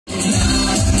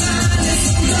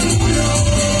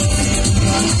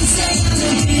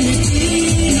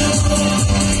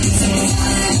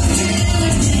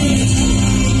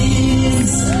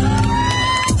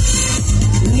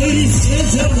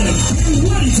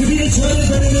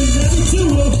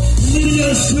leading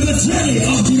us to the journey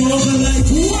of GINOONG KANLAHI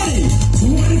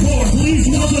 2024. Please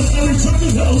welcome our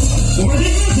returning host for the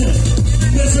event,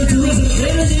 Mr. Tourism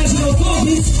International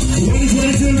Coffee's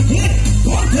 2022 Kitt,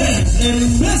 Cortez,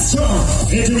 and Mr.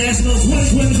 International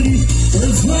 2023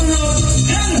 first runner-up,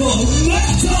 Annabelle,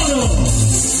 McDonnell.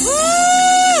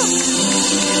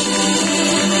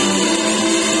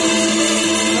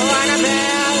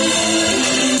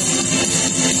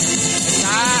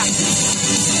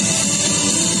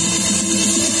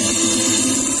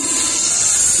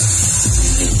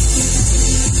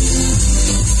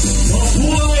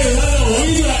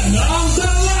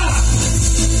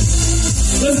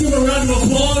 Let's give a round of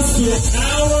applause to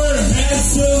our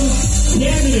handsome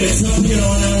candidates up here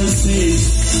on our stage.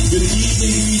 Good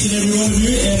evening, each and every one of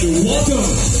you, and welcome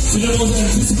to the most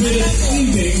anticipated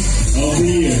evening of the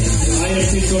year. I am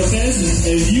Kitt Cortez,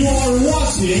 and you are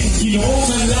watching GINOONG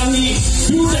KANLAHI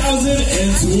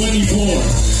 2024.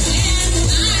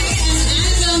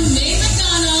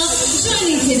 McDonnell,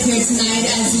 joining Kitt here tonight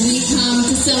as we come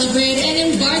to celebrate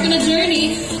and embark on a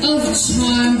journey of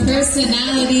charm,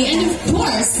 personality, and of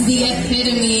course, the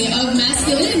epitome of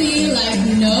masculinity like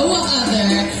no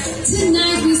other.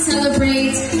 Tonight we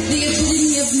celebrate the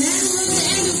epitome of manhood,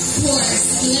 and of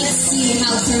course, let's see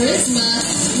how charisma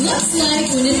looks like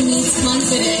when it meets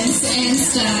confidence and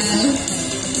style.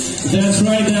 That's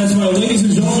right. Ladies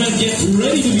and gentlemen, get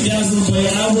ready to be dazzled by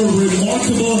our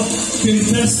remarkable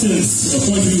contestants. Of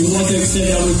course, we would like to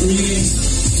extend our greetings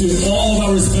to all of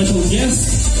our special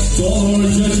guests, to all of our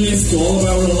judges, to all of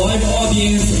our live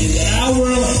audience, and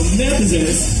our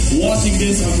netizens watching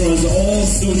this across all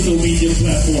social media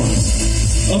platforms.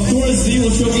 Of course, they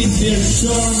will showcase their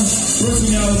charm,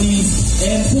 personalities,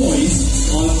 and poise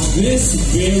on this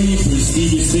very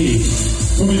prestigious stage.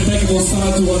 From impeccable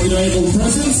style to undeniable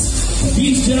presence,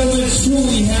 these gentlemen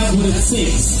truly have what it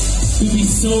takes to be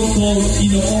so-called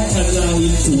GINOONG KANLAHI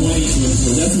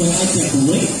 2024. That's why I can't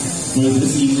wait for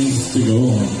this evening to go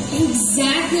on.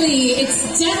 Exactly. It's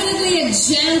definitely a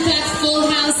jam-packed full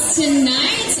house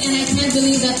tonight, and I can't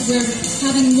believe that we're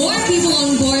having more people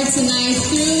on board tonight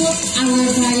through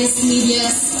our various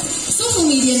social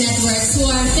media networks who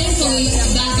are thankfully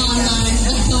back online,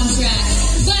 back on track.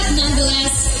 But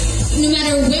nonetheless, no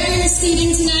matter where you're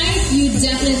seating tonight, you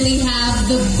definitely have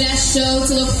the best show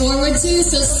to look forward to.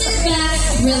 So sit back,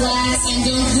 relax, and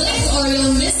don't blink or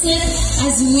you'll miss it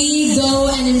as we go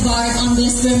and embark on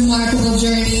this remarkable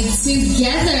journey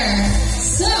together.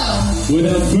 So,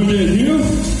 without further ado,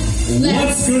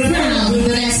 let's crown the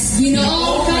next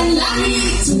GINOONG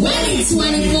KANLAHI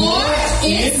 2024.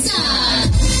 It's time.